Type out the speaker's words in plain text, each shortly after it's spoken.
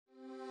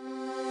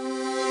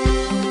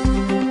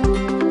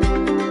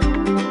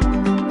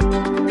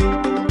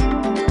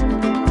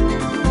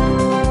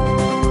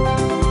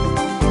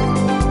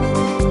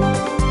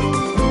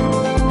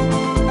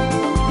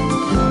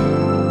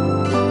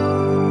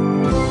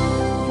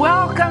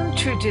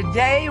to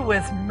Today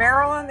with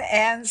Marilyn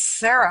and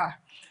Sarah.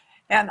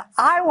 And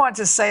I want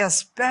to say a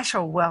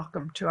special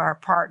welcome to our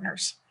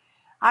partners.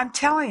 I'm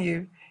telling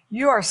you,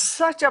 you are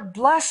such a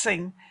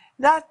blessing,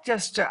 not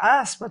just to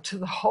us, but to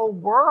the whole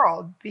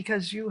world,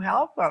 because you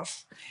help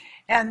us.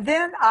 And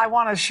then I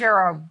want to share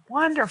a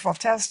wonderful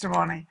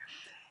testimony.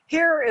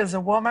 Here is a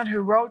woman who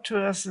wrote to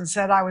us and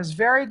said, I was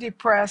very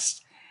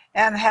depressed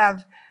and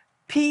have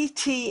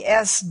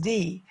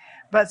PTSD,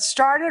 but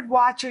started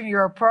watching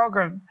your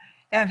program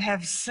and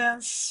have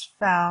since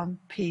found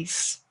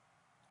peace.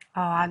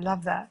 Oh, I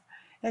love that.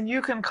 And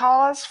you can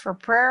call us for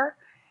prayer.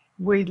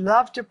 We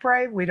love to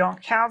pray. We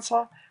don't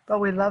counsel, but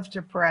we love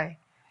to pray.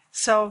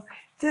 So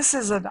this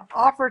is an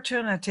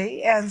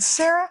opportunity. And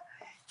Sarah,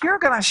 you're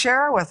going to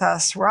share with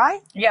us,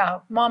 right? Yeah,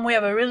 Mom, we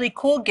have a really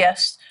cool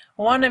guest.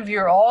 One of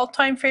your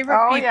all-time favorite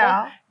people,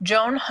 yeah.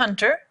 Joan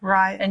Hunter.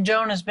 Right. And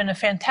Joan has been a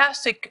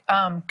fantastic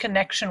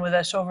connection with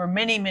us over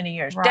many, many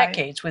years, Right.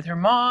 decades with her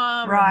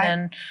mom. Right.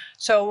 And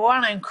so we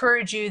want to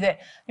encourage you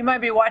that you might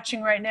be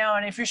watching right now,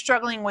 and if you're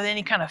struggling with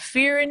any kind of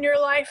fear in your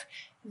life,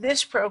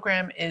 this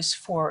program is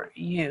for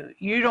you.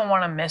 You don't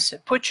want to miss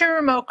it. Put your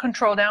remote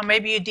control down.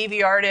 Maybe you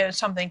DVR'd it or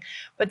something.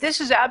 But this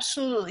is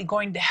absolutely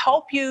going to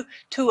help you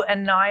to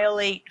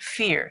annihilate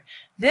fear.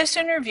 This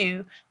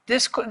interview,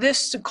 this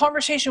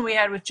conversation we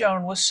had with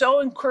Joan was so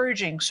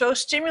encouraging, so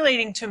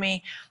stimulating to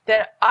me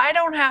that I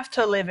don't have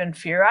to live in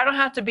fear. I don't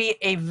have to be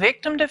a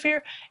victim to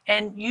fear,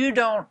 and you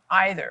don't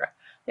either.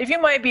 If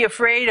you might be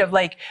afraid of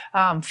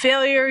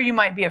failure, you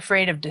might be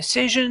afraid of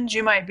decisions,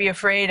 you might be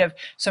afraid of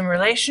some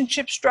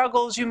relationship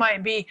struggles, you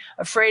might be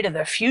afraid of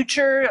the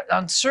future,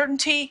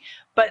 uncertainty,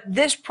 but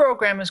this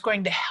program is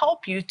going to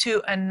help you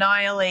to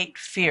annihilate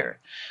fear.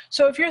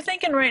 So if you're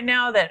thinking right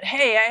now that,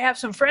 hey, I have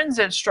some friends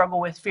that struggle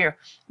with fear,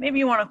 maybe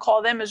you want to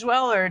call them as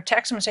well or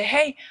text them and say,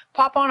 hey,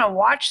 pop on and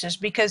watch this,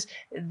 because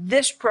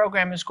this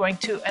program is going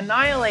to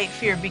annihilate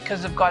fear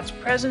because of God's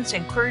presence,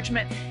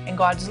 encouragement, and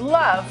God's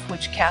love,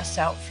 which casts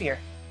out fear.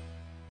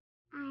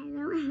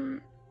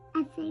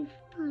 A safe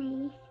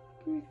place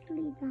to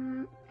sleep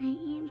at. I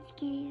am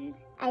scared.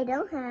 I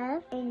don't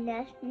have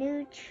enough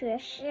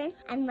nutrition.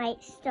 I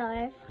might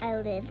starve. I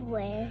live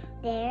where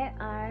there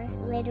are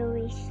little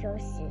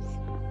resources.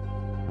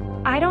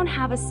 I don't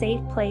have a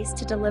safe place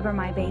to deliver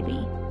my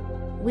baby.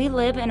 We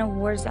live in a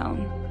war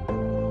zone.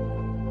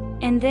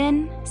 And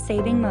then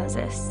saving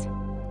Moses.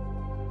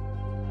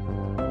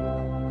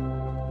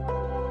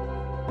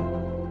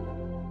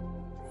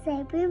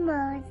 Saving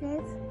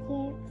Moses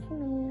gives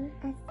me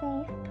a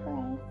safe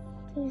place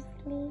to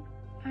sleep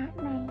at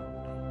night.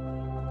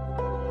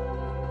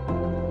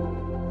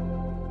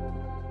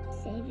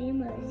 Saving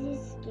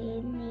Moses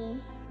gave me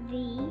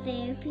the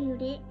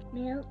therapeutic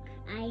milk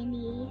I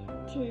need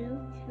to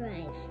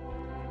thrive.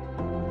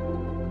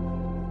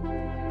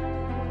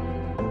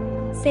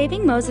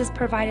 Saving Moses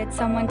provided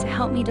someone to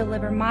help me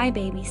deliver my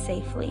baby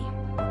safely.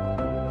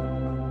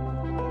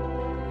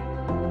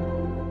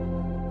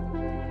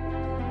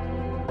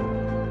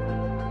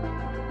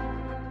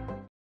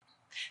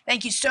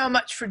 Thank you so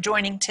much for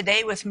joining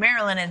Today with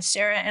Marilyn and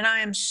Sarah, and I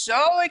am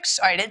so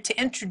excited to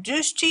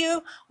introduce to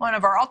you one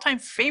of our all-time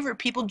favorite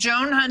people,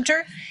 Joan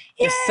Hunter.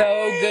 It's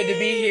so good to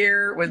be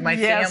here with my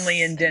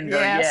family in Denver.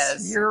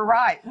 Yes, you're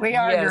right. We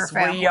are your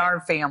family. We are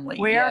family.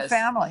 We are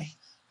family.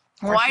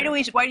 Why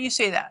do you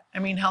say that? I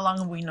mean, how long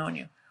have we known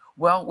you?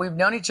 Well, we've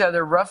known each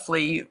other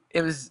roughly.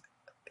 It was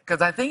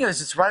because I think it was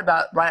just right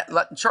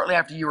shortly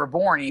after you were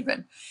born,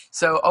 even.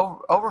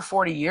 So over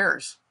 40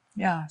 years.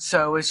 Yeah.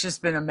 So it's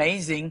just been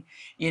amazing,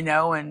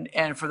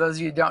 and for those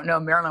of you who don't know,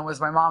 Marilyn was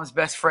my mom's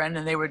best friend,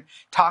 and they would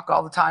talk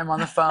all the time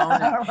on the phone.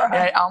 And,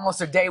 right. and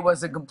almost a day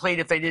wasn't complete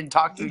if they didn't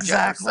talk to each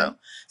other.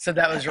 So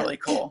that was really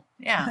cool.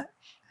 Yeah.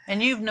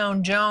 And you've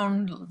known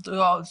Joan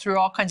through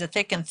all kinds of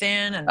thick and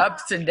thin. And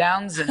ups and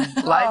downs and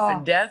life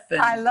and death.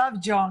 And I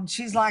love Joan.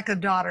 She's like a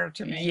daughter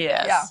to me.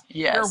 Yes.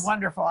 You're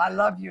wonderful. I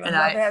love you. And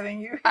love having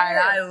you here. And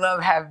I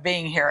love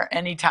being here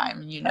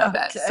anytime. You know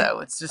that. So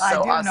it's just so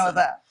awesome. I do know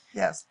that.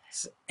 Yes.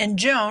 And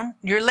Joan,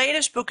 your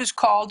latest book is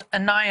called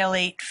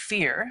Annihilate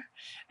Fear.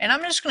 And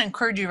I'm just going to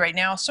encourage you right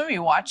now, some of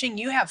you watching,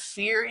 you have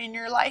fear in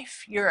your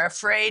life. You're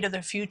afraid of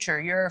the future.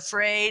 You're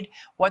afraid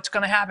what's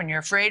going to happen. You're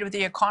afraid with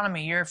the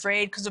economy. You're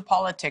afraid because of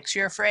politics.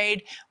 You're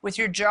afraid with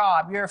your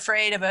job. You're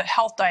afraid of a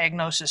health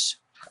diagnosis.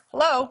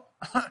 Hello?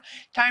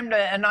 Time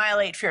to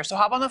annihilate fear. So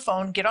hop on the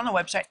phone, get on the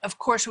website. Of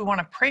course, we want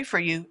to pray for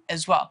you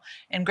as well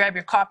and grab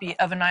your copy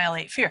of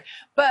Annihilate Fear.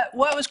 But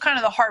what was kind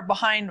of the heart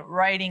behind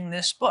writing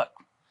this book?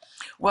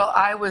 Well,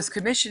 I was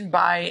commissioned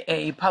by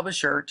a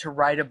publisher to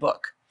write a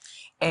book,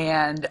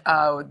 and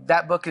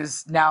that book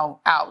is now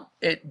out.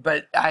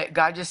 But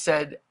God just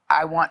said,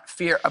 I want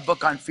a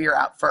book on fear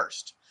out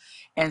first.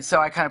 And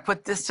so I kind of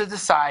put this to the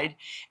side,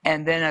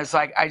 and then I was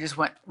like, I just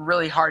went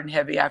really hard and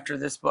heavy after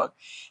this book.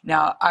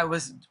 Now, I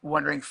was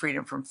wondering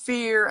freedom from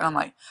fear, and I'm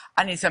like,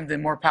 I need something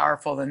more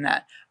powerful than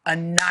that.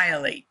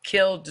 Annihilate,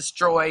 kill,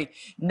 destroy,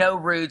 no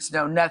roots,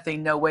 no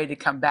nothing, no way to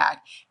come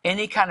back.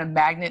 Any kind of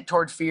magnet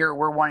toward fear,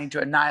 we're wanting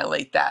to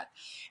annihilate that.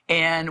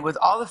 And with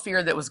all the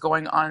fear that was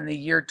going on in the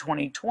year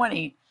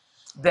 2020,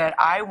 that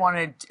I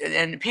wanted,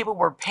 and people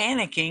were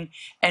panicking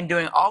and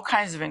doing all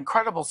kinds of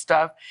incredible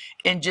stuff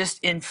in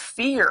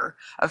fear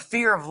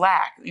of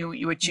lack,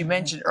 which you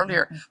mentioned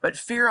earlier, but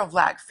fear of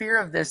lack, fear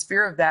of this,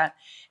 fear of that.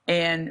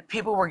 And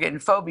people were getting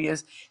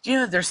phobias. Do you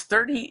know there's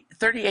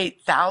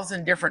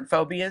 38,000 different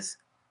phobias?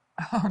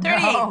 Oh, no.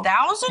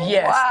 38,000?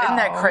 Yes, Wow. isn't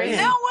that crazy?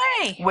 No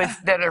way.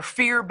 That are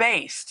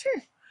fear-based.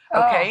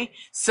 Okay,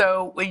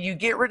 so when you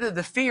get rid of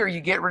the fear, you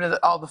get rid of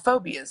all the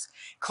phobias.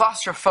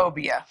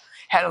 Claustrophobia.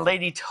 Had a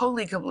lady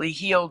totally, completely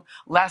healed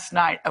last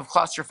night of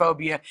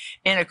claustrophobia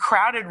in a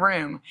crowded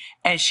room,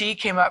 and she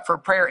came up for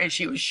prayer and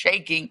she was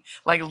shaking,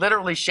 like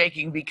literally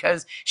shaking,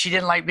 because she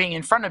didn't like being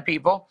in front of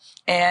people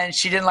and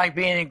she didn't like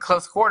being in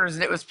close quarters,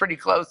 and it was pretty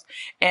close.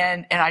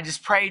 And I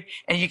just prayed,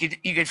 and you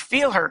could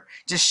feel her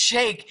just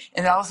shake,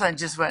 and all of a sudden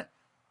just went.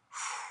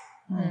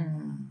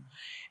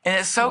 And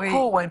it's so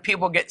cool when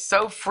people get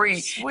so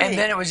free. And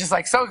then it was just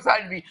like so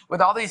excited to be with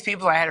all these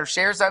people. I had her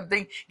share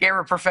something, gave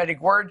her a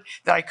prophetic word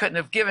that I couldn't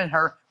have given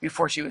her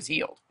before she was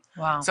healed.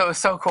 Wow. So it was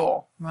so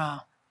cool.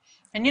 Wow.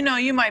 And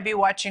you might be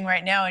watching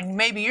right now, and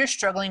maybe you're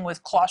struggling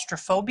with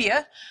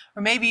claustrophobia,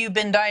 or maybe you've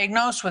been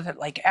diagnosed with it,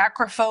 like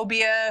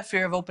acrophobia,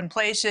 fear of open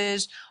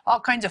places, all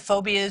kinds of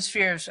phobias,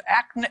 fear of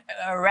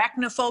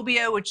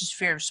arachnophobia, which is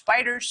fear of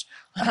spiders,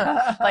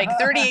 like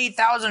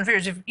 38,000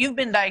 fears. If you've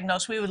been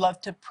diagnosed, we would love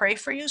to pray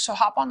for you. So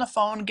hop on the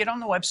phone, get on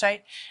the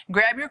website,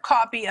 grab your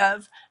copy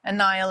of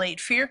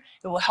Annihilate Fear.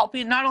 It will help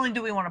you. Not only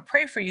do we want to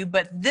pray for you,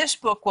 but this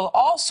book will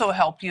also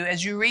help you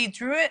as you read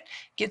through it,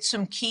 get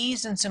some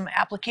keys and some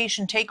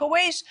application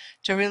takeaways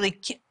to really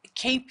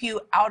keep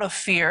you out of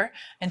fear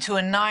and to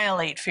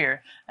annihilate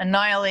fear.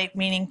 Annihilate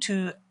meaning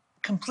to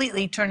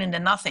completely turn into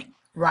nothing.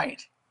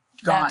 Right.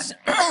 Gone.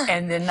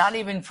 And then not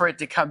even for it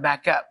to come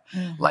back up.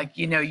 Like,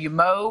 you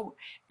mow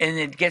and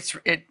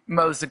it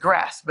mows the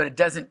grass, but it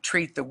doesn't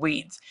treat the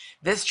weeds.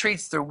 This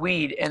treats the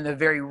weed and the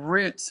very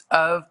roots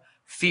of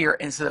fear,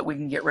 and so that we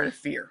can get rid of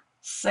fear.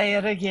 Say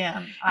it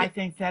again. I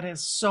think that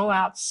is so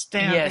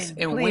outstanding. Yes,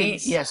 and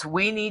Please.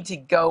 we need to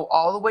go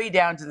all the way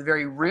down to the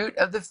very root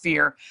of the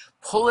fear,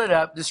 pull it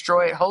up,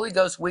 destroy it, Holy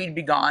Ghost weed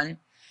be gone,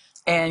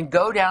 and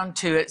go down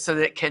to it so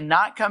that it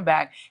cannot come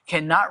back,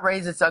 cannot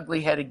raise its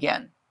ugly head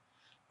again.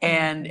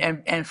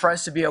 And for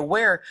us to be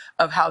aware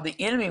of how the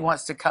enemy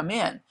wants to come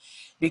in,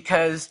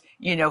 because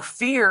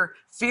fear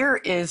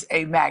is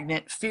a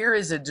magnet, fear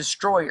is a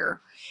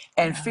destroyer,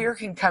 and fear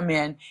can come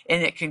in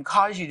and it can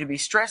cause you to be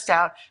stressed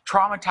out,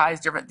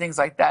 traumatized, different things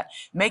like that,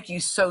 make you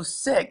so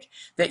sick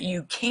that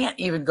you can't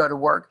even go to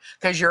work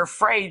because you're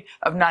afraid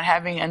of not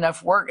having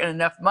enough work and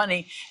enough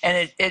money,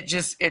 and it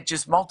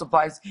just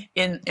multiplies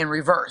in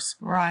reverse.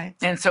 Right.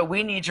 And so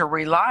we need to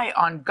rely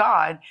on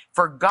God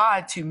for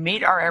God to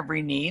meet our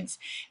every needs,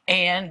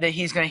 and that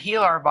He's going to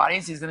heal our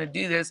bodies. He's going to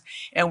do this.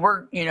 And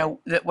we're,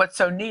 that what's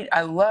so neat,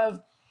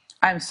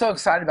 I'm so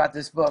excited about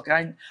this book.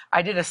 And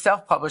I did a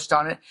self-published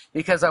on it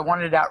because I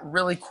wanted it out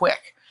really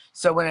quick.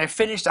 So when I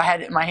finished, I had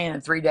it in my hand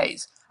in 3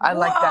 days. I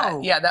like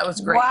that. Yeah, that was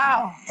great.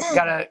 Wow.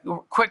 Got a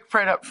quick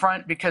print up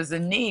front because the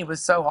knee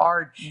was so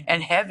hard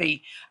and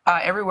heavy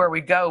everywhere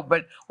we go.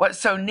 But what's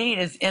so neat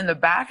is in the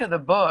back of the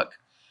book,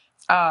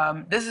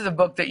 this is a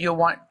book that you'll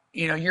want,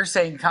 you're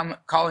saying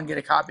call and get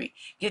a copy.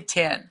 Get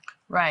 10.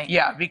 Right.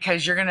 Yeah,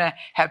 because you're going to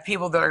have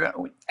people that are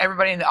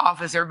everybody in the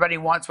office, everybody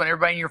wants one,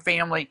 everybody in your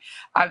family.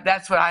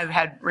 That's what I've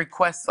had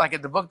requests like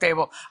at the book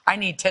table. I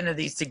need 10 of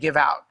these to give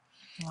out.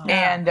 Wow.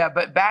 And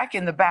but back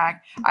in the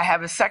back, I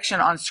have a section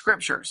on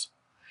scriptures.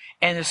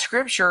 And the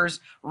scriptures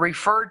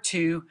refer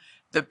to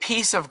the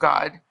peace of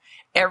God,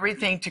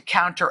 everything to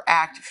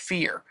counteract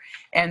fear.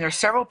 And there's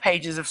several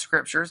pages of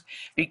scriptures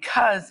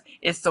because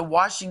it's the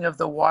washing of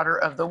the water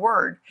of the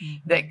word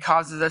that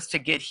causes us to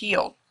get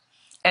healed.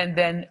 And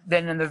then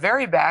in the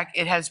very back,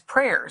 it has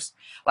prayers.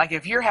 Like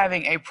if you're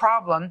having a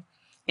problem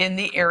in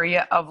the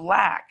area of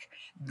lack,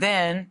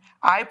 then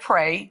I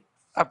pray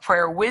a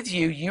prayer with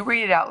you. You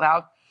read it out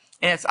loud,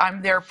 and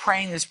I'm there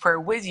praying this prayer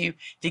with you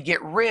to get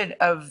rid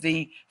of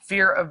the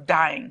fear of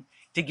dying,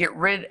 to get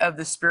rid of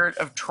the spirit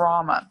of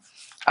trauma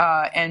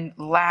and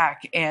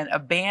lack and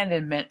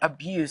abandonment,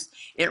 abuse.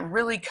 It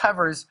really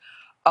covers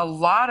a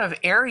lot of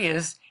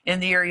areas in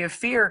the area of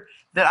fear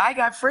that I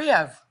got free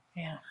of.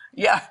 Yeah.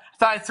 Yeah, I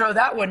thought I'd throw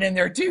that one in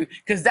there too,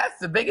 because that's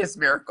the biggest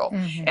miracle.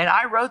 And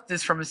I wrote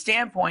this from a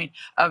standpoint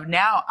of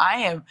now I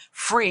am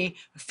free.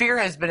 Fear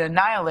has been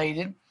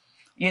annihilated.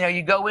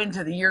 You go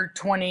into the year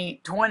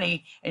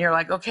 2020 and you're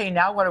like, okay,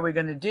 now what are we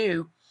going to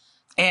do?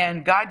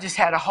 And God just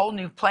had a whole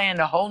new plan,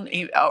 a whole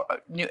new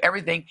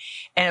everything.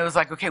 And it was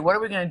like, okay, what are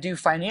we going to do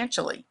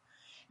financially?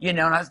 And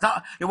I was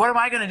not, what am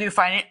I going to do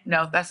financially?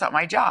 No, that's not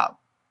my job.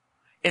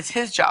 It's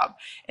His job.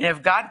 And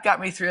if God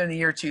got me through in the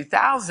year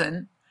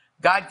 2000,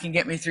 God can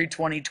get me through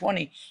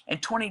 2020.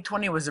 And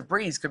 2020 was a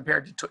breeze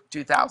compared to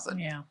 2000.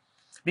 Yeah.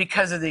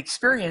 Because of the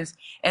experience.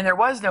 And there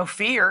was no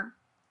fear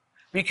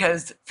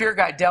because fear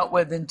got dealt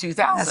with in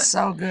 2000. That's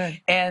so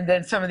good. And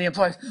then some of the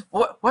employees,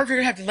 what if you're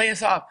going to have to lay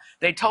us off?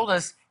 They told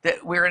us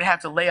that we're going to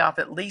have to lay off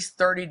at least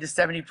 30 to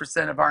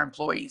 70% of our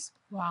employees.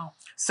 Wow.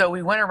 So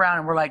we went around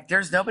and we're like,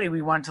 there's nobody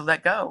we wanted to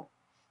let go.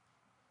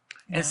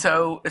 And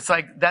so it's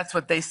like, that's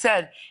what they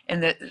said.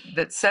 And that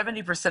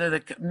 70% of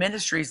the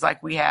ministries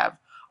like we have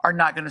are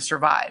not going to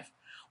survive.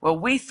 Well,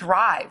 we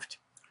thrived.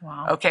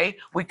 Wow. Okay.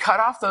 We cut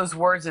off those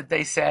words that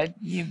they said.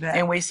 You bet.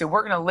 And we said,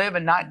 we're going to live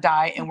and not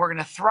die. And we're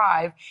going to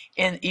thrive.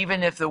 And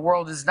even if the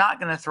world is not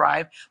going to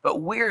thrive,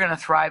 but we're going to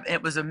thrive. And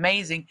it was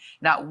amazing.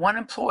 Not one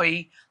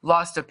employee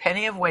lost a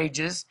penny of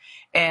wages.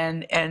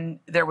 And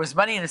there was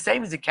money in the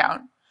savings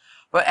account.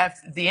 But at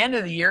the end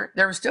of the year,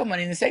 there was still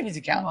money in the savings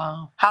account.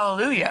 Wow.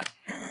 Hallelujah.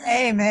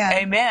 Amen.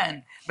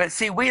 Amen. But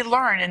see, we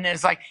learn, and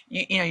it's like,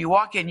 you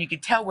walk in, you can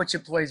tell which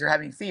employees are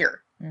having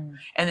fear.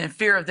 And then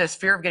fear of this,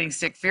 fear of getting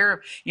sick,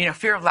 fear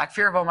of lack,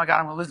 fear of, oh my God,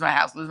 I'm going to lose my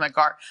house, lose my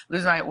car,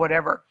 lose my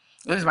whatever,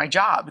 lose my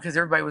job, because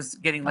everybody was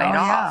getting laid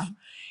off.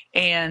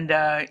 And,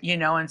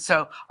 and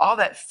so all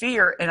that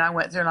fear, and I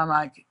went through and I'm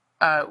like,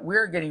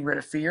 we're getting rid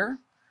of fear.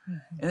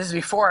 And this is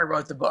before I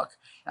wrote the book.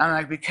 And I'm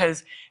like,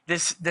 because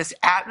this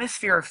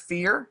atmosphere of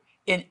fear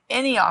in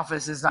any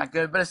office is not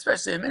good, but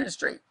especially in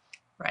ministry.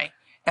 Right.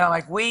 And I'm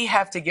like, we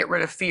have to get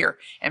rid of fear.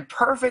 And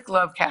perfect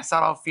love casts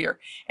out all fear.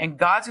 And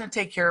God's going to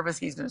take care of us.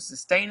 He's going to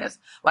sustain us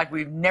like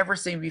we've never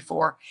seen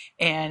before.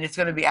 And it's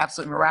going to be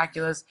absolutely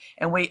miraculous.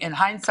 And in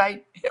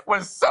hindsight, it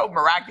was so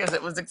miraculous.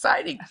 It was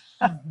exciting.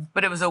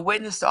 But it was a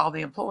witness to all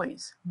the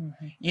employees,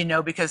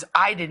 because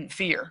I didn't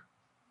fear.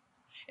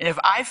 And if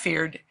I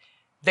feared,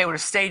 they would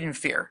have stayed in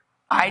fear.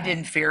 I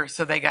didn't fear,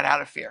 so they got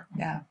out of fear.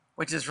 Yeah.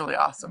 Which is really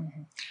awesome.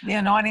 The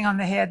anointing on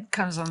the head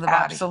comes on the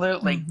body.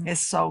 Absolutely.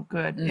 It's so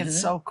good. It's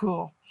so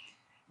cool.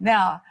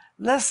 Now,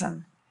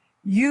 listen,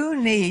 you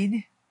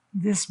need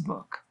this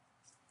book,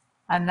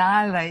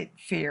 Annihilate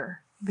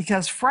Fear,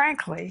 because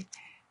frankly,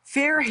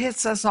 fear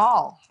hits us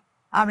all.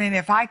 I mean,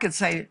 if I could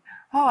say,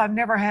 oh, I've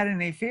never had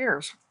any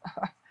fears,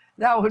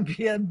 that would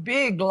be a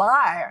big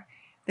lie.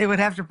 They would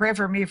have to pray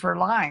for me for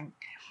lying.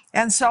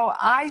 And so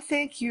I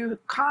think you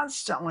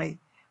constantly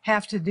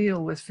have to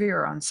deal with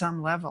fear on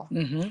some level.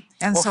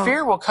 And so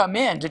fear will come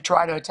in to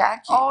try to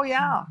attack you. Oh,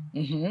 yeah.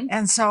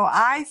 And so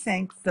I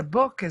think the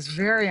book is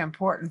very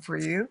important for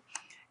you.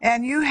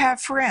 And you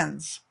have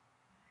friends,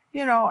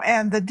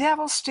 and the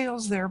devil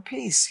steals their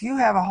peace. You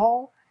have a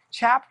whole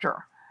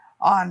chapter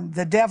on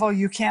the devil,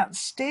 you can't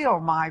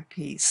steal my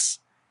peace.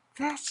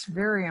 That's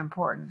very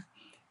important,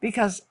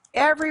 because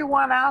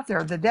everyone out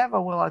there, the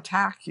devil will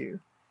attack you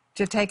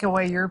to take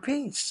away your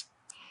peace.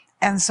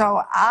 And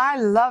so I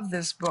love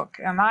this book,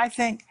 and I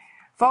think,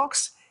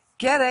 folks,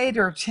 get 8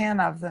 or 10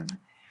 of them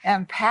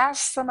and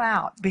pass them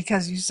out,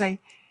 because you say,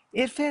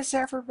 it fits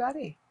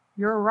everybody.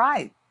 You're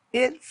right.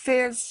 It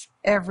fits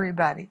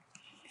everybody.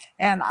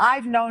 And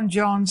I've known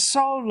Joan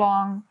so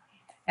long,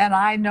 and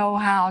I know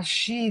how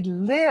she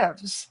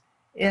lives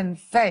in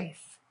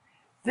faith.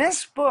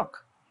 This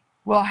book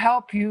will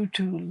help you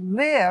to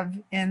live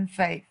in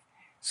faith.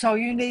 So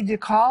you need to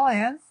call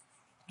in,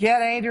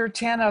 get 8 or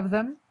 10 of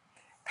them,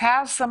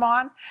 pass them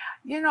on.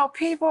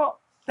 People,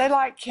 they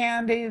like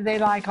candy, they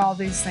like all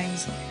these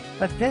things,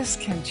 but this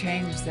can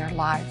change their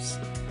lives.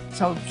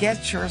 So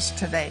get yours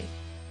today.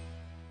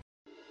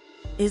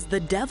 Is the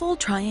devil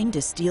trying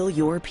to steal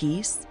your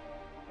peace?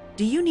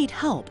 Do you need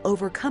help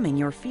overcoming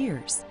your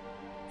fears?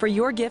 For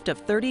your gift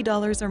of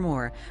 $30 or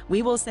more,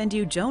 we will send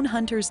you Joan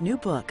Hunter's new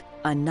book,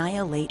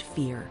 Annihilate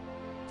Fear.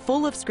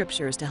 Full of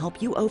scriptures to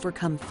help you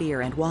overcome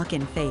fear and walk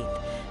in faith,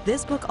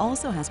 this book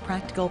also has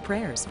practical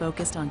prayers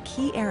focused on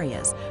key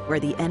areas where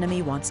the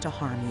enemy wants to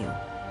harm you.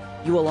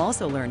 You will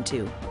also learn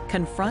to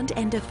confront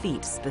and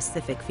defeat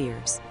specific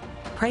fears,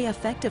 pray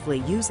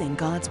effectively using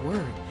God's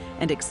Word,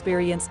 and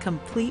experience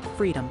complete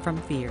freedom from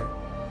fear.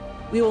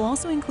 We will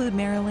also include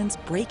Marilyn's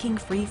Breaking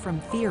Free from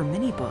Fear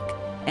mini book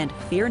and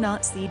Fear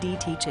Not CD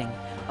teaching,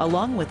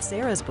 along with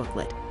Sarah's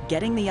booklet,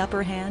 Getting the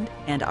Upper Hand,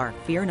 and our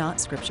Fear Not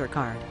scripture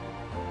card.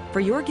 For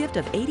your gift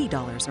of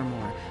 $80 or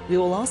more, we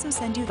will also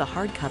send you the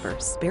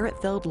hardcover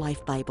Spirit-Filled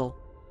Life Bible.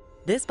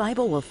 This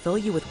Bible will fill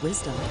you with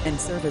wisdom and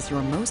serve as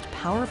your most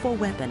powerful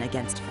weapon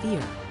against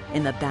fear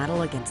in the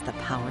battle against the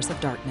powers of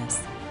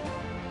darkness.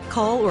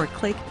 Call or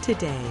click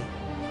today.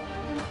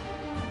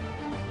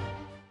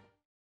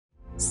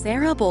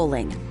 Sarah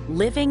Bowling,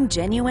 Living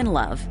Genuine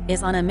Love,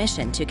 is on a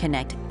mission to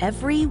connect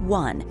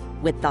everyone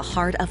with the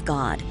heart of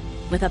God.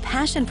 With a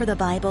passion for the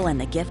Bible and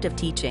the gift of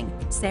teaching,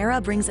 Sarah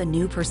brings a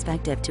new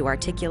perspective to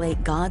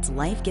articulate God's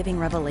life-giving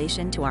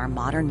revelation to our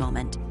modern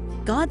moment.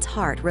 God's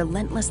heart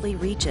relentlessly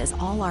reaches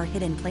all our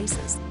hidden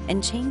places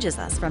and changes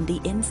us from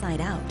the inside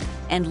out.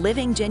 And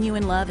Living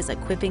Genuine Love is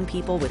equipping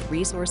people with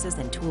resources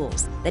and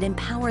tools that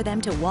empower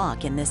them to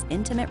walk in this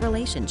intimate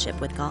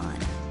relationship with God.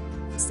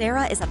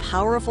 Sarah is a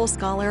powerful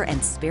scholar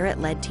and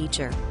spirit-led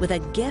teacher with a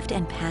gift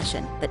and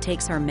passion that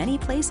takes her many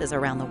places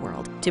around the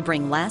world to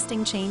bring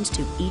lasting change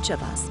to each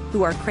of us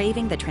who are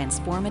craving the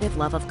transformative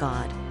love of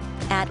God.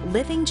 At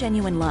Living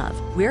Genuine Love,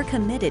 we're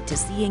committed to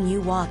seeing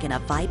you walk in a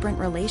vibrant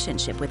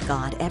relationship with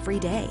God every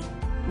day.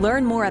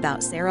 Learn more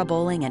about Sarah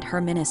Bowling and her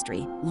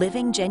ministry,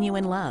 Living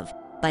Genuine Love,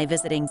 by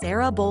visiting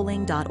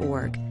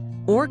sarahbowling.org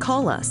or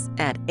call us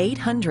at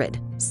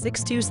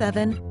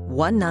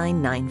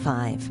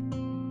 800-627-1995.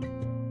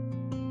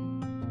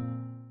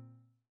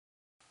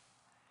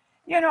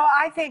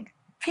 I think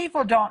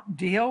people don't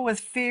deal with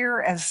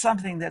fear as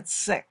something that's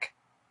sick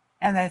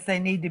and that they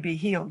need to be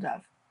healed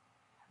of.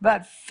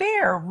 But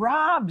fear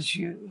robs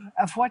you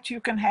of what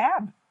you can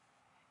have.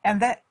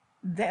 And that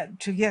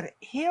to get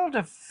healed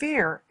of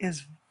fear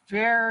is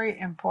very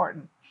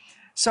important.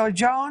 So,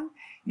 Joan,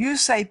 you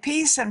say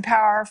peace and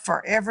power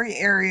for every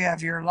area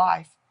of your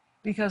life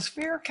because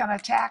fear can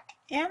attack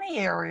any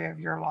area of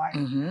your life.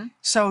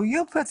 So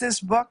you put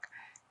this book,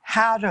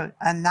 How to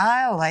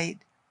Annihilate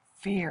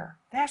Fear.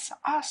 That's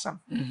awesome.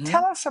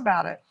 Tell us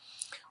about it.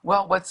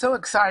 Well, what's so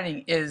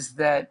exciting is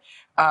that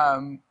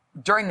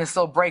during this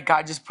little break,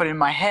 God just put in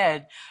my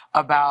head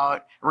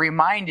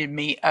reminded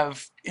me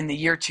of in the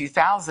year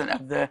 2000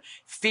 of the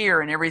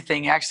fear and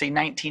everything, actually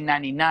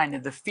 1999,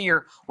 of the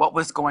fear, what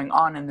was going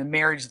on in the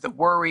marriage, the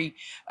worry,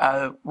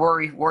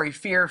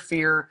 fear,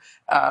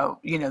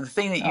 the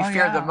thing that you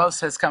fear the most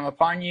has come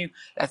upon you.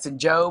 That's in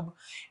Job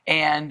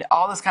and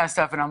all this kind of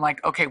stuff. And I'm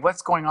like, okay,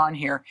 what's going on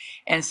here?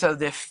 And so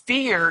the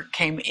fear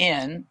came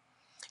in.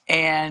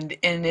 And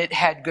it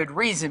had good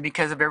reason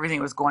because of everything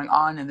that was going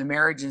on in the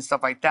marriage and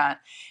stuff like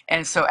that.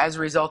 And so as a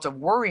result of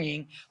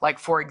worrying, like,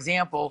 for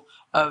example,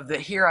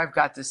 here I've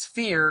got this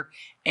fear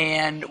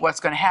and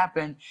what's going to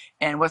happen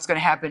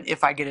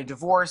if I get a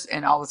divorce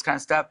and all this kind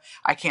of stuff.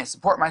 I can't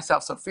support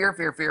myself. So fear,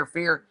 fear, fear,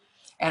 fear.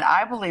 And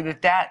I believe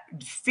that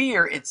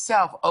fear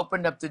itself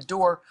opened up the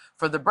door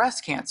for the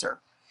breast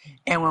cancer.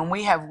 And when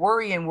we have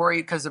worry,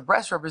 because the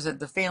breasts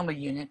represent the family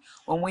unit,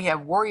 when we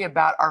have worry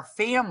about our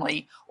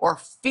family or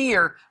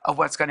fear of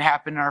what's going to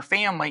happen in our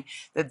family,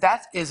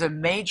 that is a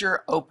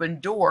major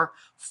open door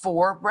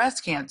for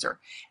breast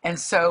cancer. And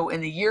so in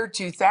the year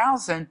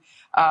 2000,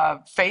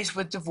 faced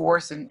with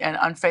divorce and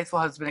unfaithful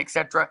husband,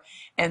 etc.,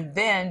 and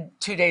then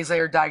 2 days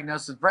later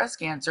diagnosed with breast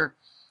cancer,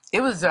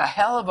 it was a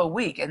hell of a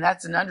week, and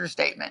that's an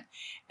understatement.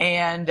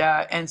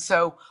 And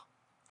so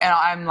and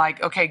I'm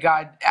like, okay,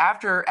 God,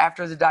 after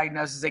the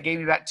diagnosis, they gave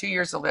me about 2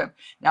 years to live.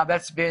 Now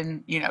that's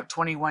been,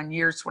 21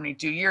 years,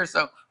 22 years.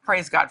 So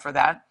praise God for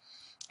that.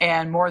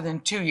 And more than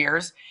 2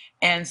 years.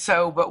 And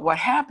so, but what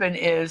happened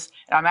is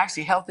I'm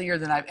actually healthier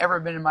than I've ever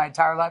been in my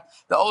entire life.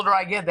 The older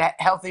I get, the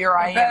healthier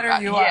I am. The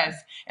better you are.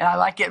 Yes. And I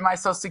like getting my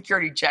Social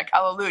Security check.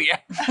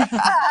 Hallelujah.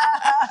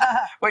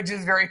 Which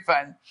is very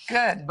fun.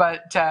 Good.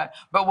 But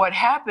what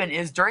happened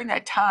is during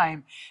that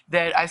time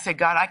that I said,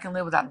 God, I can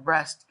live without a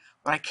breast,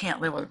 but I can't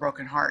live with a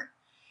broken heart.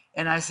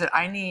 And I said,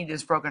 I need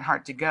this broken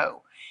heart to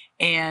go.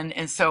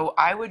 And so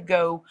I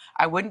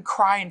wouldn't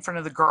cry in front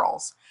of the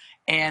girls.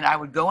 And I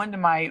would go into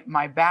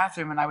my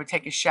bathroom and I would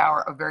take a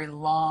shower, a very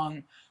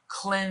long,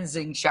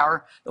 cleansing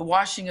shower, the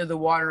washing of the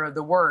water of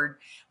the word,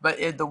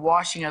 but the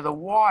washing of the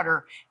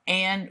water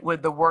and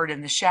with the word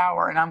in the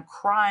shower. And I'm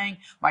crying.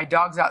 My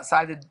dog's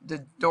outside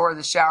the door of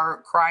the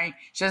shower crying.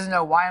 She doesn't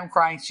know why I'm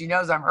crying. She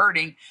knows I'm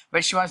hurting,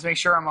 but she wants to make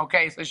sure I'm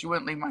okay, so she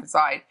wouldn't leave my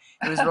side.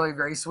 It was really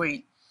very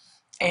sweet.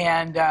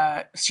 And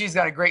she's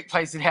got a great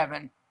place in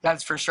heaven,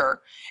 that's for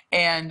sure.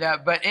 And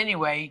but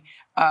anyway,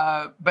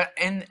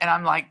 and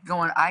I'm like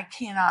going, I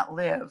cannot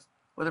live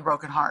with a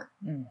broken heart.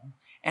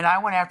 And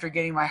I went after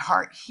getting my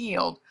heart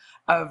healed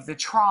of the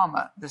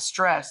trauma, the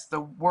stress,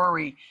 the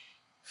worry,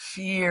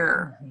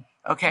 fear,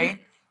 okay,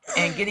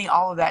 and getting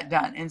all of that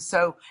done. And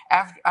so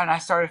and I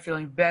started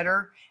feeling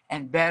better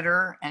and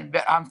better and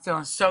better. I'm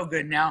feeling so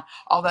good now.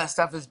 All that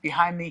stuff is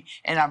behind me,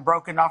 and I'm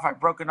broken off. I've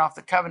broken off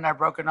the covenant. I've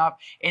broken off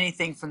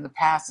anything from the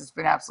past. It's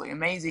been absolutely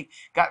amazing.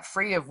 Got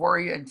free of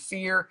worry and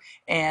fear,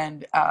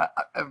 and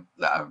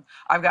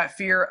I've got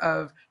fear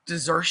of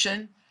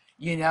desertion,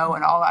 and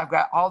I've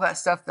got all that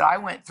stuff that I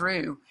went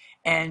through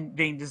and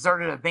being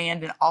deserted,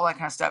 abandoned, all that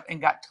kind of stuff,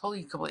 and got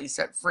totally, completely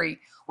set free,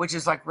 which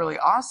is like really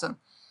awesome.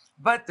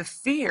 But the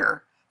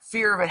fear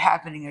of it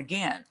happening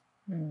again.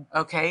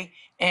 Okay.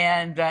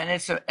 And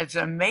it's an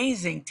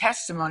amazing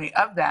testimony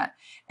of that.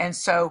 And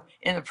so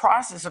in the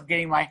process of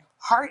getting my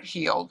heart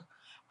healed,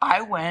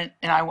 I went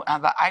and I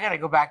thought, I got to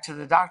go back to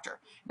the doctor.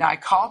 Now I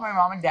called my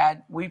mom and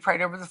dad. We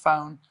prayed over the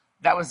phone.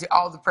 That was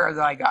all the prayer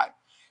that I got,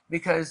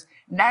 because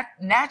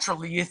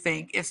naturally you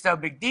think it's no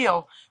big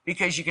deal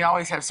because you can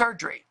always have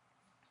surgery,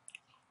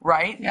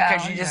 right? Yeah,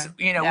 because you just,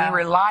 we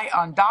rely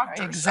on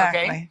doctors.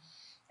 Exactly. Okay.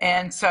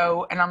 And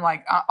so, and I'm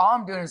like, all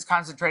I'm doing is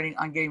concentrating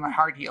on getting my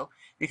heart healed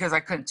because I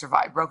couldn't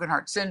survive. Broken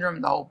heart syndrome,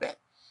 the whole bit.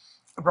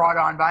 Brought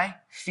on by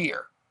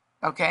fear.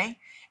 Okay?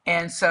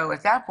 And so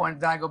at that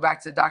point, then I go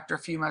back to the doctor a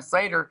few months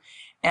later,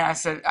 and I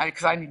said,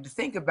 because I need to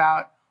think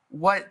about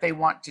what they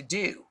want to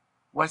do.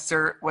 What's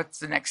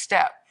the next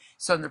step?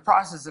 So in the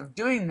process of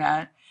doing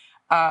that,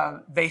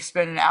 they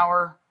spend an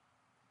hour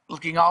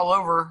looking all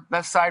over,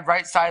 left side,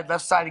 right side,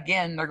 left side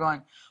again. They're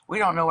going, we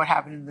don't know what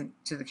happened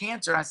to the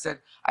cancer. And I said,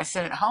 I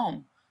sent it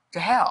home to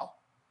hell.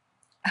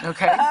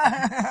 Okay.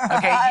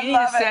 Okay. You need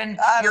to send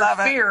your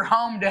fear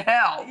home to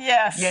hell.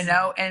 Yes.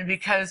 And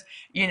because,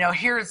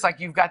 here it's like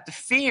you've got the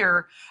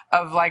fear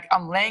of like,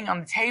 I'm laying on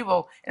the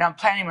table and I'm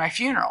planning my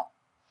funeral.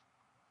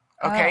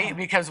 Okay.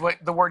 Because what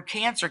the word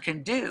cancer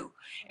can do.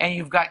 And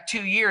you've got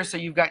 2 years. So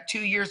you've got 2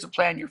 years to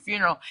plan your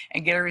funeral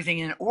and get everything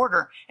in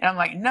order. And I'm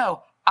like,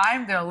 no,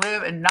 I'm going to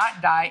live and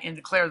not die and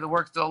declare the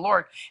works of the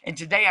Lord. And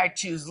today I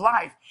choose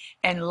life.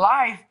 And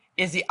life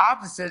is the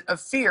opposite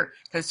of fear,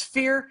 because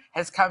fear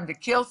has come to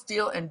kill,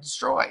 steal, and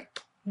destroy.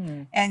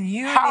 And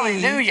you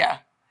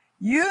Hallelujah.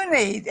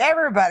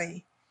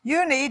 Everybody,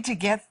 you need to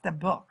get the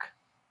book,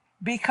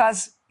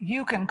 because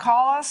you can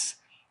call us.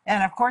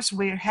 And of course,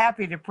 we're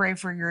happy to pray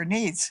for your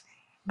needs,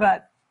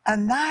 but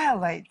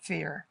annihilate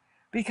fear,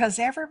 because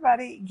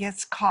everybody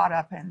gets caught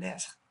up in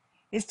this.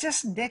 It's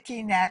just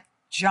nicking at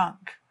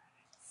junk.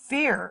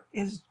 Fear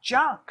is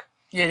junk.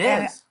 It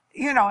And, is.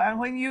 and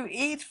when you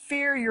eat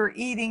fear, you're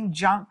eating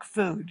junk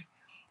food,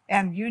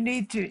 and you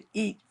need to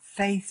eat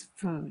faith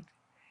food.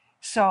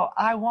 So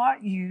I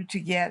want you to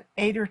get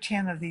 8 or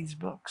 10 of these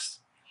books.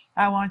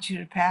 I want you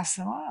to pass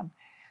them on.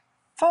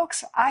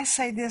 Folks, I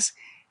say this,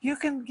 you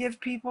can give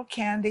people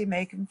candy,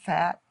 make them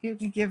fat. You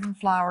can give them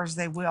flowers,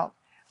 they wilt.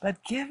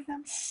 But give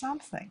them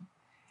something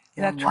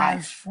that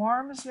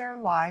transforms their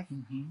life,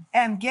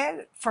 and get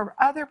it for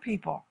other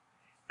people.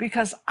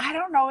 Because I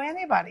don't know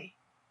anybody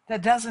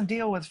that doesn't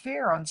deal with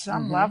fear on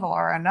some level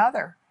or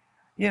another.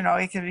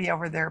 It can be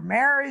over their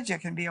marriage, it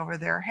can be over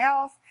their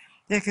health,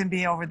 it can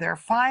be over their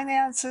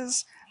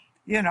finances.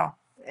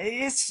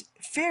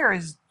 Fear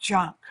is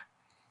junk,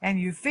 and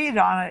you feed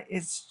on it,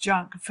 it's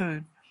junk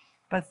food.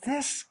 But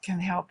this can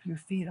help you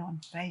feed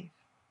on faith.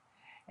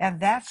 And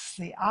that's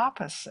the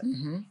opposite.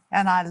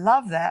 And I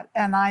love that.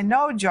 And I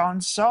know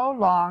Joan so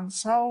long,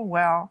 so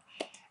well,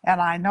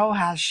 and I know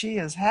how she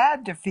has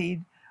had to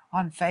feed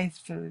on faith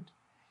food.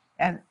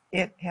 And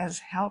it has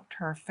helped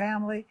her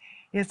family.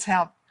 It's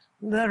helped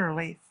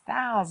literally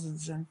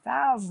thousands and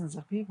thousands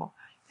of people.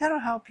 It'll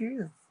help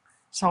you.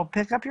 So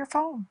pick up your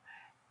phone.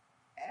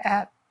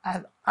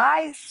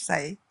 I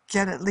say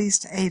get at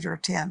least 8 or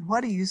 10.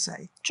 What do you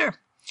say? Sure.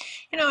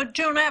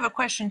 Joan, I have a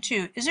question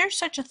too. Is there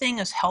such a thing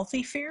as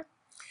healthy fear?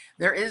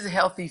 There is a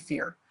healthy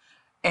fear.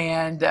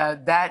 And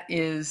that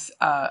is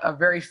a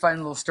very fun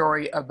little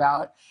story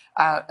about,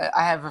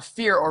 I have a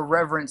fear or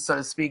reverence, so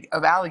to speak,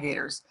 of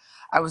alligators.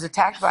 I was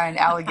attacked by an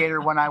alligator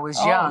when I was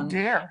young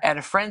at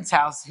a friend's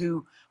house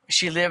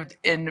she lived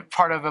in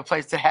part of a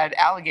place that had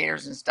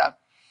alligators and stuff.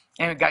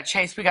 And we got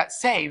chased. We got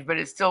saved, but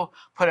it still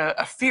put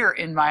a fear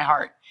in my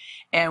heart.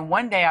 And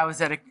one day I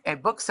was at a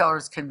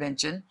booksellers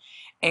convention,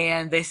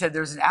 and they said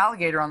there's an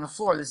alligator on the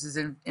floor. This is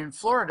in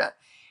Florida.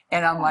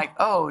 And I'm like,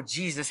 oh,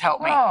 Jesus,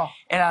 help me.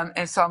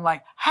 And so I'm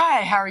like,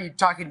 hi, how are you,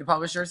 talking to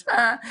publishers?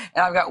 And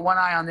I've got one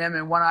eye on them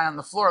and one eye on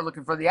the floor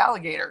looking for the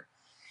alligator.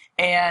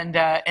 And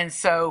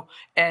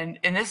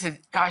this is,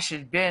 gosh, it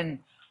had been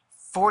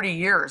 40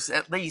 years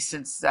at least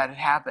since that had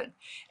happened.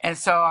 And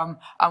so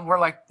we're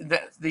like,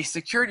 the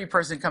security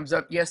person comes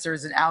up, yes,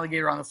 there's an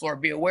alligator on the floor,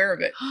 be aware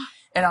of it.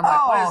 And I'm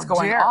like, what is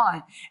going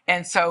on?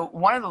 And so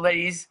one of the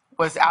ladies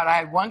was out. I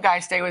had one guy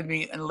stay with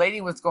me, and the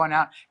lady was going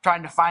out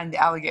trying to find the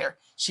alligator.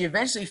 She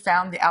eventually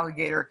found the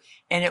alligator,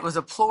 and it was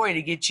a ploy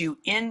to get you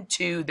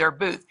into their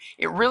booth.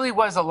 It really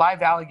was a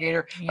live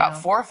alligator,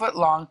 about 4 foot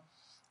long,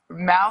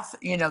 mouth,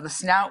 the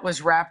snout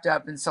was wrapped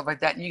up and stuff like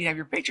that, and you can have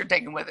your picture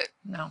taken with it.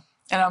 No.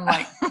 And I'm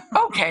like,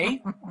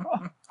 okay,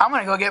 I'm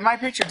going to go get my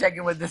picture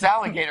taken with this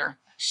alligator.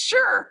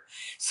 Sure.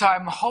 So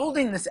I'm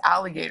holding this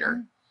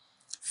alligator.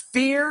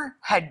 Fear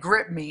had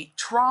gripped me.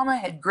 Trauma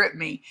had gripped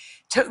me.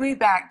 Took me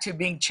back to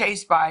being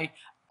chased by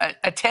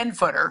a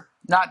 10-footer,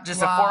 not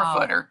just a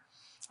 4-footer.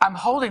 I'm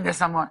holding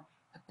this. I'm going,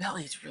 the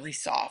belly's really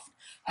soft.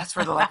 That's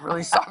where the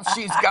really soft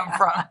shoes come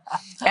from.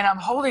 And I'm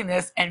holding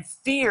this, and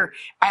fear,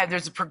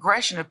 there's a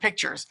progression of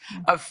pictures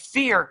of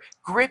fear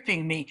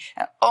gripping me.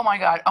 And, oh my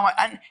God.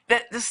 And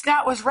the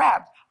snout was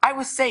wrapped. I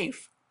was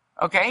safe.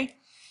 Okay.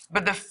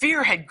 But the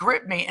fear had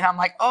gripped me, and I'm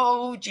like,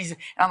 oh, Jesus.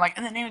 And I'm like,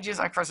 in the name of Jesus,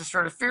 I crush the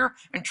spirit of fear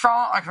and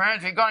trauma. I command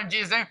it to be gone in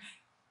Jesus' name.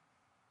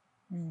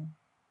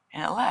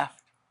 And it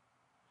left.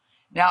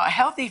 Now, a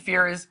healthy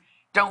fear is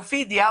don't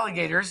feed the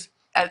alligators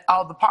at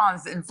all the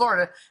ponds in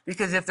Florida,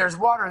 because if there's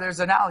water, there's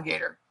an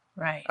alligator.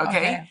 Right.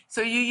 Okay? So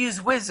you use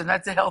wisdom.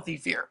 That's a healthy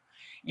fear,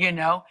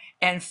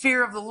 and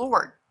fear of the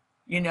Lord,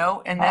 and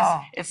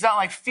it's not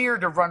like fear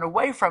to run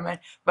away from it,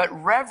 but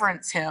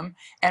reverence him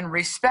and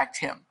respect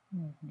him.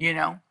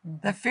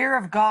 The fear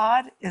of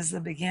God is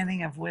the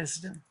beginning of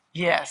wisdom.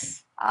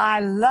 Yes. I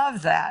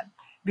love that,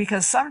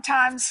 because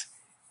sometimes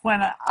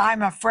when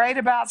I'm afraid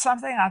about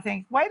something, I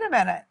think, wait a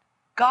minute,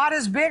 God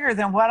is bigger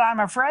than what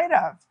I'm afraid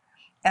of.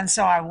 And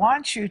so I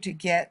want you to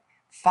get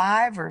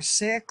 5 or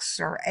 6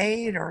 or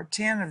 8 or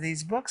 10 of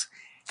these books,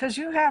 because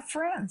you have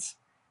friends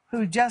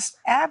who just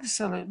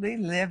absolutely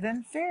live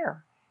in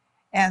fear,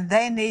 and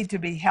they need to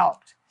be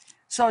helped.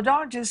 So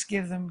don't just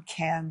give them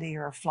candy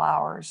or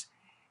flowers.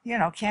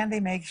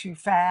 Candy makes you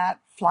fat,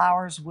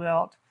 flowers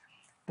wilt,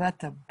 but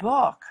the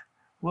book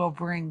will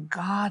bring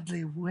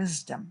godly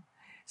wisdom.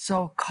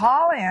 So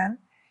call in,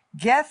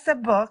 get the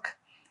book,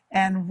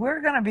 and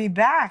we're going to be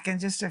back in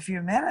just a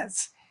few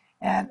minutes.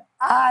 And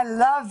I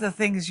love the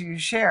things you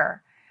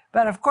share.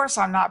 But of course,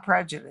 I'm not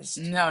prejudiced.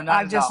 No, not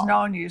I've at just all.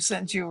 known you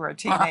since you were a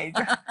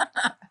teenager.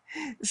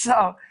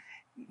 So,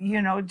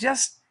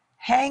 just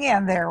Hang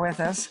in there with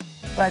us,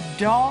 but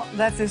don't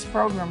let this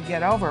program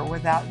get over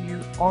without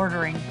you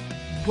ordering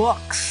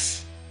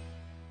books.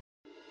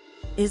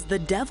 Is the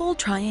devil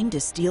trying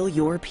to steal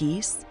your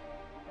peace?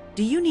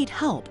 Do you need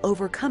help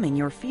overcoming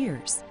your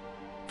fears?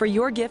 For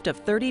your gift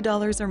of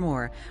 $30 or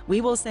more, we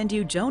will send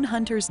you Joan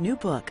Hunter's new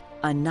book,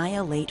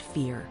 Annihilate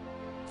Fear.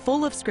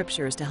 Full of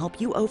scriptures to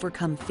help you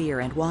overcome fear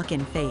and walk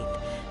in faith,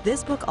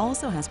 this book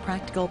also has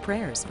practical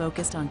prayers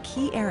focused on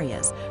key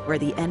areas where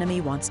the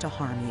enemy wants to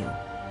harm you.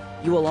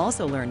 You will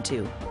also learn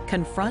to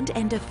confront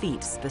and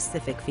defeat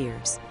specific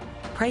fears,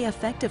 pray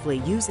effectively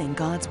using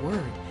God's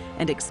Word,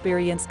 and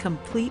experience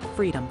complete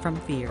freedom from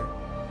fear.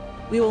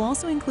 We will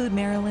also include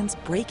Marilyn's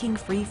Breaking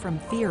Free from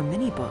Fear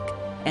mini book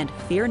and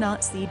Fear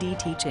Not CD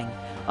teaching,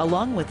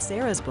 along with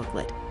Sarah's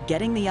booklet,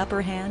 Getting the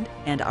Upper Hand,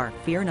 and our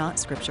Fear Not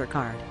scripture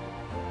card.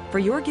 For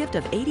your gift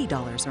of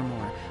 $80 or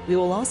more, we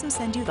will also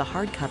send you the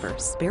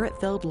hardcover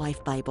Spirit-Filled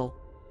Life Bible.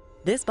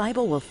 This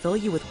Bible will fill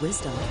you with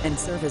wisdom and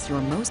serve as your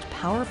most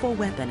powerful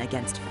weapon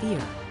against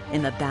fear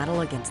in the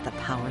battle against the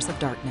powers of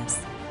darkness.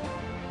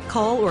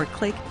 Call or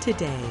click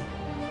today.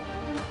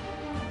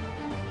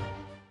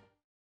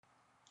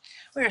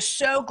 We are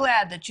so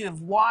glad that you have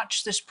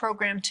watched this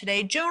program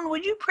today. Joan,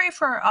 would you pray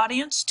for our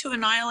audience to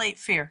annihilate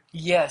fear?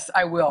 Yes,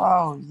 I will.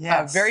 Oh,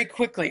 yes. Very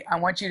quickly, I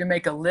want you to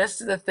make a list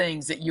of the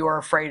things that you are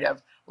afraid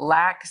of.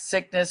 Lack,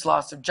 sickness,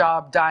 loss of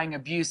job, dying,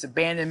 abuse,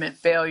 abandonment,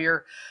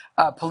 failure,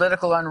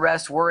 political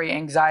unrest, worry,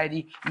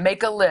 anxiety.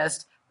 Make a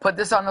list. Put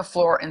this on the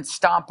floor and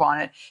stomp on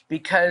it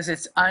because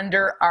it's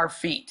under our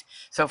feet.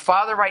 So,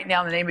 Father, right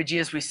now, in the name of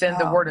Jesus, we send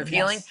the word of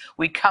healing.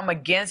 We come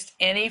against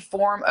any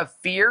form of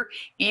fear,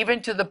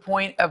 even to the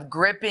point of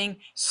gripping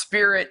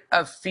spirit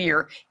of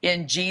fear.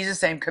 In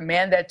Jesus' name,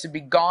 command that to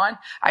be gone.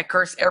 I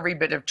curse every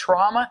bit of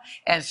trauma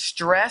and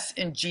stress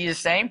in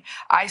Jesus' name.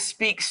 I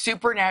speak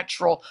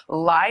supernatural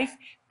life,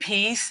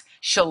 peace,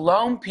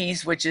 shalom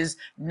peace, which is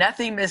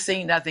nothing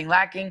missing, nothing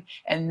lacking,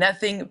 and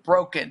nothing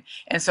broken.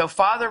 And so,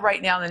 Father,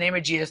 right now, in the name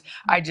of Jesus,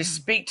 I just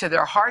speak to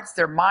their hearts,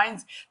 their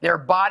minds, their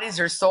bodies,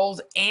 their souls,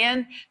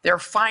 and their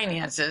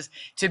finances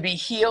to be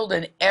healed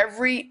in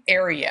every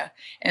area.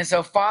 And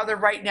so, Father,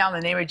 right now, in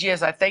the name of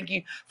Jesus, I thank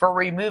you for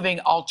removing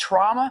all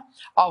trauma,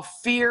 all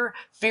fear,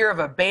 fear of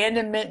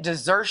abandonment,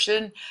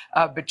 desertion,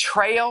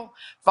 betrayal.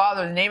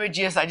 Father, in the name of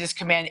Jesus, I just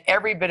command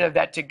every bit of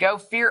that to go.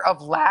 Fear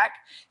of lack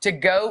to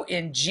go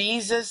in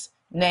Jesus'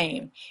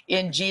 name.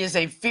 In Jesus'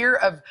 name. Fear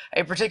of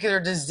a particular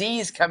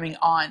disease coming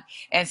on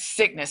and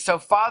sickness. So,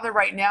 Father,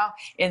 right now,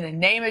 in the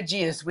name of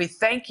Jesus, we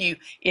thank you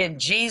in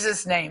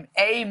Jesus' name.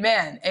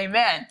 Amen.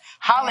 Amen.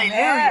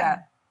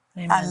 Hallelujah.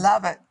 Amen. I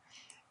love it.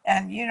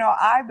 And you know,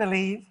 I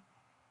believe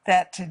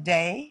that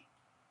today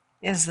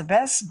is the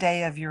best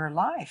day of your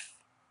life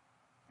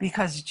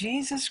because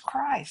Jesus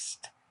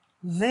Christ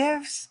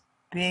lives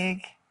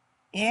big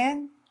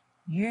in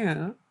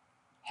you.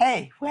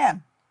 Hey,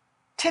 when?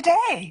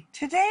 Today.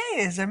 Today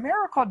is a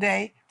miracle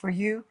day for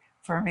you,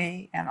 for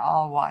me, and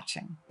all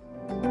watching.